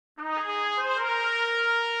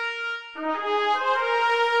Shalom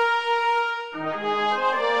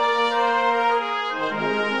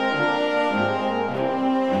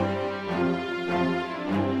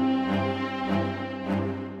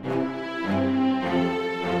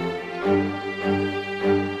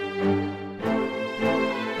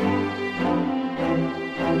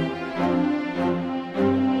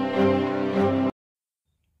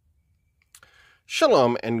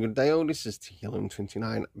and good day all, this is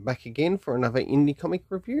TLM29 back again for another indie comic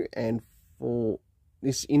review, and for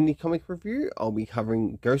this indie comic review I'll be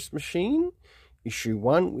covering Ghost Machine issue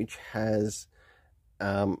 1, which has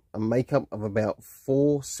a makeup of about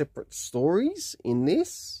 4 separate stories in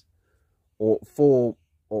this, or four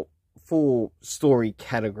story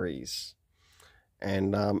categories.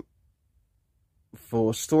 And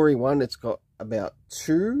for story 1 it's got about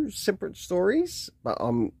 2 separate stories, but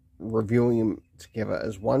I'm reviewing them together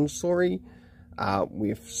as one story.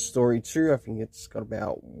 With story 2, I think it's got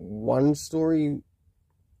about 1 story,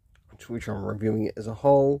 which I'm reviewing it as a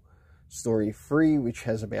whole. Story 3, which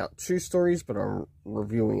has about 2 stories, but I'm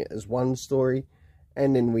reviewing it as 1 story.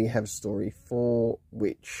 And then we have story 4,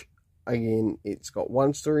 which again, it's got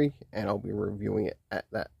 1 story, and I'll be reviewing it at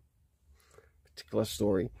that particular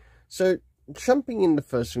story. So jumping into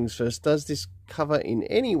first things first, does this cover in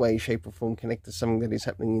any way, shape or form connect to something that is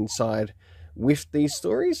happening inside with these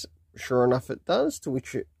stories? Sure enough it does, to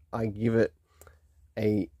which I give it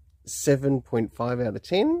a 7.5 out of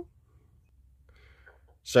 10.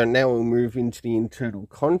 So now we'll move into the internal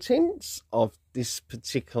contents of this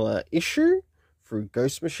particular issue through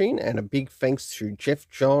Ghost Machine, and a big thanks to Jeff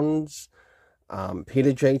Johns,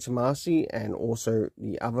 Peter J. Tomasi, and also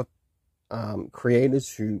the other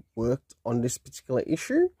creators who worked on this particular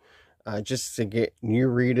issue, just to get new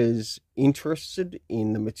readers interested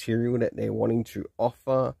in the material that they're wanting to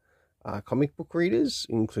offer comic book readers,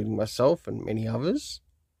 including myself and many others.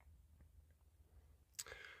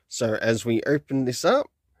 So as we open this up,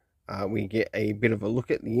 we get a bit of a look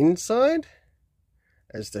at the inside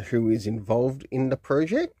as to who is involved in the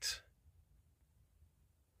project.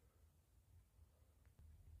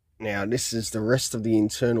 Now this is the rest of the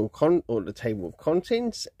internal the table of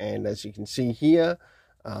contents, and as you can see here,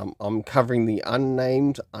 I'm covering the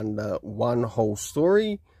unnamed under one whole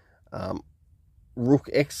story. Rook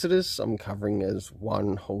Exodus I'm covering as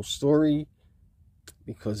one whole story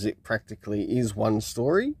because it practically is one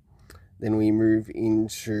story. Then we move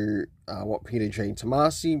into what Peter J.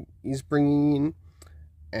 Tomasi is bringing in,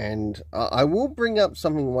 and I will bring up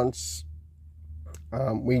something once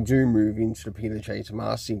we do move into the Peter J.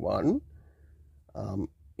 Tomasi one,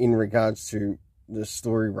 in regards to the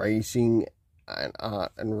story racing and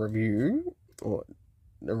art and review, or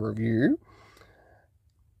the review.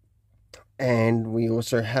 And we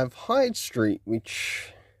also have Hyde Street,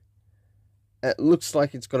 which it looks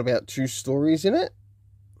like it's got about 2 stories in it,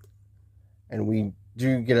 and we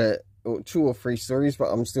do get 2 or 3 stories, but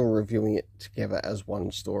I'm still reviewing it together as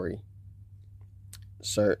one story.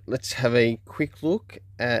 So let's have a quick look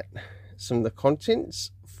at some of the contents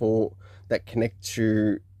that connect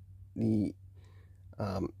to the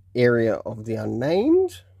area of the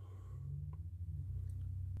unnamed.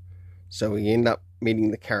 So we end up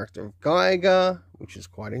meeting the character of Geiger, which is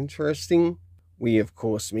quite interesting. We of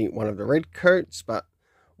course meet one of the Redcoats, but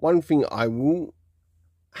one thing I will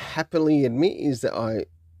happily admit is that I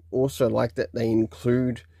also like that they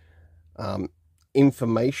include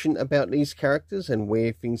information about these characters and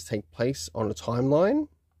where things take place on a timeline.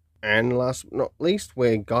 And last but not least,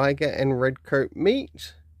 where Geiger and Redcoat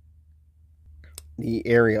meet, the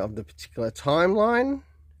area of the particular timeline.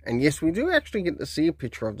 And yes, we do actually get to see a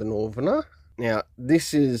picture of the Northerner. Now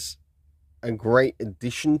this is a great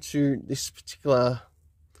addition to this particular,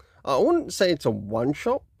 I wouldn't say it's a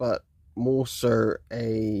one-shot, but more so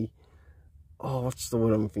a, what's the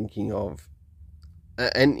word I'm thinking of?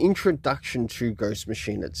 An introduction to Ghost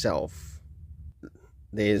Machine itself.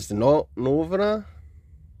 There's the Northerner,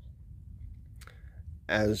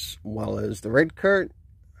 as well as the Redcoat,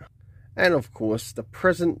 and of course the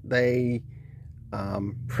present day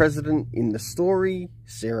president in the story,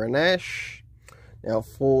 Sarah Nash. Now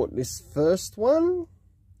for this first one,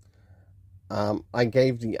 I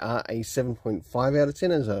gave the art a 7.5 out of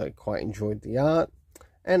 10 as I quite enjoyed the art,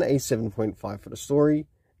 and a 7.5 for the story.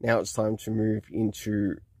 Now it's time to move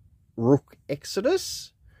into Rook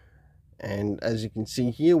Exodus, and as you can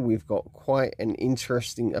see here, we've got quite an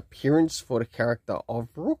interesting appearance for the character of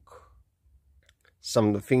Rook. Some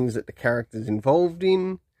of the things that the character's involved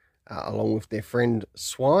in, along with their friend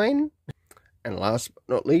Swine, and last but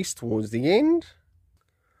not least, towards the end,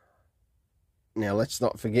 now let's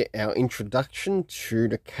not forget our introduction to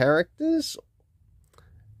the characters,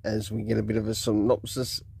 as we get a bit of a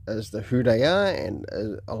synopsis as to who they are and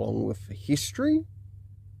along with the history.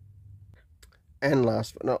 And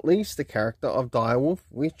last but not least, the character of Direwolf,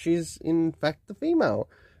 which is in fact the female.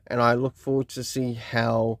 And I look forward to see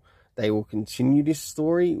how they will continue this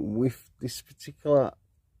story with this particular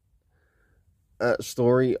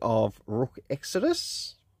story of Rook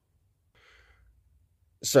Exodus.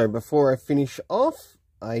 So before I finish off,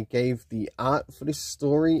 I gave the art for this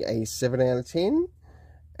story a 7 out of 10.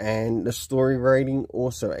 And the story rating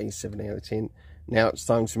also a 7 out of 10. Now it's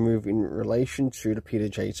time to move in relation to the Peter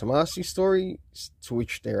J. Tomasi story, to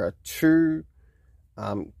which there are two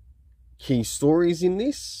key stories in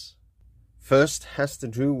this. First has to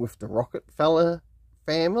do with the Rockefeller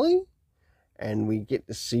family, and we get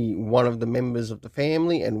to see one of the members of the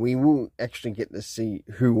family, and we will actually get to see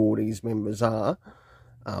who all these members are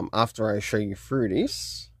after I show you through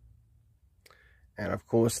this. And of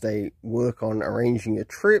course they work on arranging a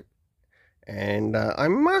trip. And I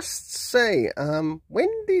must say,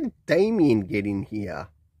 when did Damien get in here?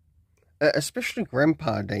 Especially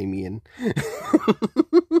Grandpa Damien.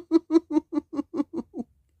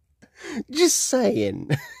 Just saying.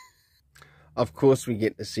 Of course, we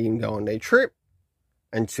get to see him go on their trip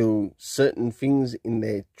until certain things in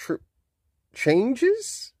their trip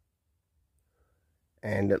changes.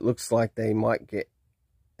 And it looks like they might get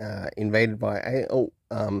invaded by oh,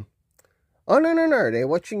 no, they're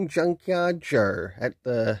watching Junkyard Joe at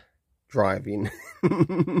the drive-in.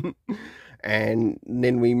 And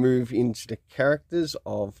then we move into the characters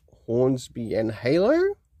of Hornsby and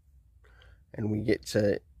Halo. And we get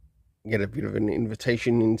to get a bit of an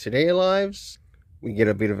invitation into their lives. We get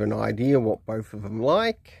a bit of an idea what both of them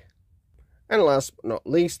like. And last but not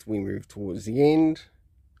least, we move towards the end.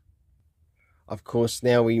 Of course,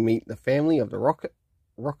 now we meet the family of the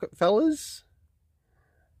Rockefellers.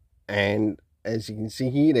 And as you can see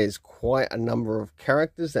here, there's quite a number of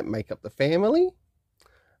characters that make up the family.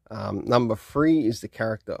 Number 3 is the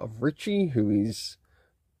character of Richie, who is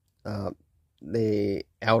their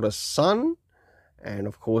eldest son. And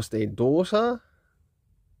of course their daughter,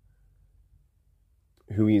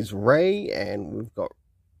 who is Ray. And we've got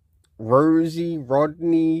Rosie,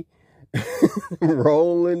 Rodney,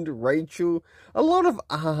 Roland, Rachel. A lot of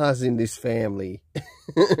R's in this family.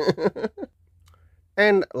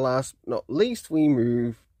 And last but not least, we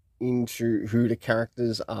move into who the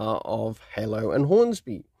characters are of Halo and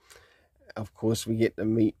Hornsby. Of course, we get to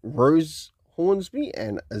meet Rose Hornsby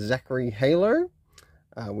and Zachary Halo.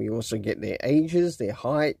 We also get their ages, their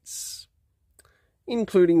heights,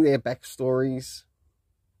 including their backstories,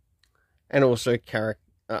 and also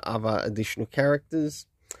other additional characters.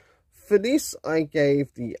 For this, I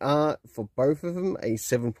gave the art for both of them a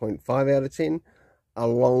 7.5 out of 10.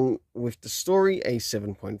 Along with the story, a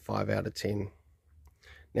 7.5 out of 10.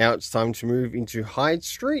 Now it's time to move into Hyde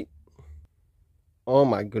Street. Oh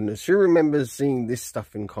my goodness, who remembers seeing this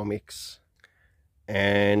stuff in comics?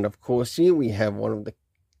 And of course here we have one of the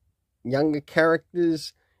younger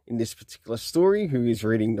characters in this particular story who is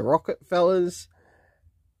reading the Rockefellers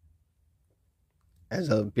as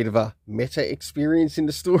a bit of a meta experience in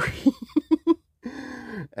the story.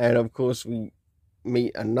 And of course we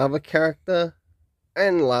meet another character.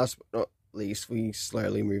 And last but not least, we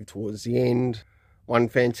slowly move towards the end. One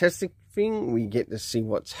fantastic thing, we get to see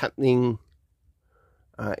what's happening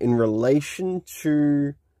in relation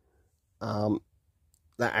to the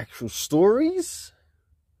actual stories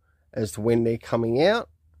as to when they're coming out.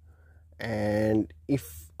 And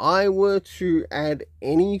if I were to add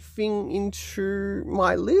anything into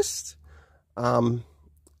my list,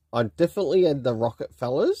 I'd definitely add the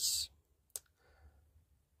Rockefellers.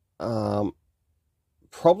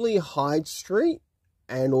 Probably Hyde Street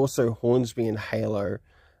and also Hornsby and Halo,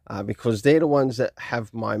 because they're the ones that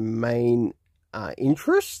have my main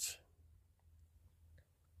interest.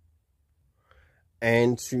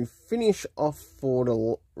 And to finish off for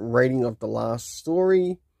the rating of the last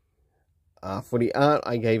story, for the art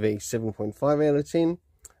I gave a 7.5 out of 10.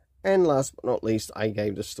 And last but not least, I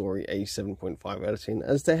gave the story a 7.5 out of 10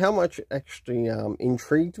 as to how much it actually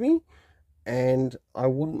intrigued me. And I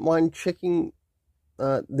wouldn't mind checking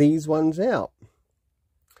these ones out.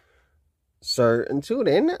 So until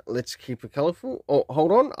then, let's keep it colourful. Oh,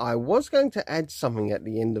 hold on. I was going to add something at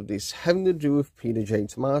the end of this having to do with Peter J.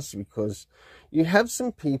 Tomasi, because you have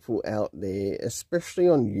some people out there, especially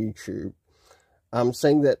on YouTube,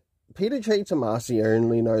 saying that Peter J. Tomasi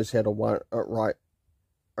only knows how to write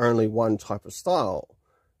only one type of style.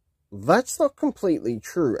 That's not completely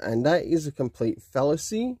true, and that is a complete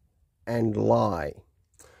fallacy and lie.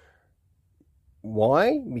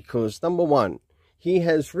 Why? Because number one, he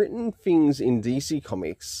has written things in DC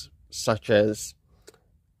Comics such as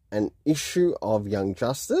an issue of Young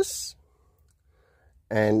Justice.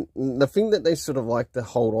 And the thing that they sort of like to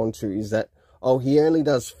hold on to is that, oh, he only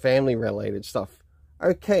does family-related stuff.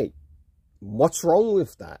 Okay, what's wrong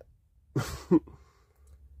with that?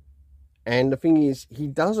 And the thing is, he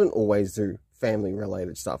doesn't always do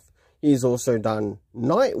family-related stuff. He's also done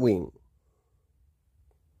Nightwing,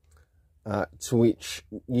 to which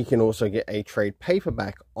you can also get a trade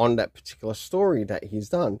paperback on that particular story that he's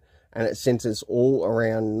done. And it centers all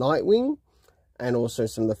around Nightwing and also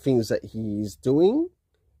some of the things that he's doing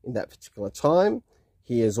in that particular time.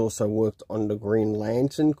 He has also worked on the Green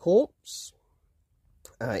Lantern Corps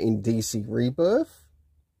in DC Rebirth.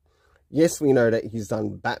 Yes, we know that he's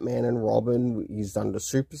done Batman and Robin, he's done the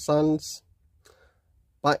Super Sons,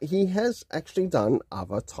 but he has actually done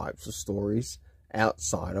other types of stories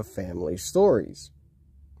outside of family stories.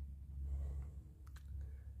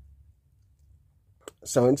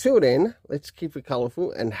 So until then, let's keep it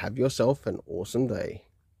colourful and have yourself an awesome day.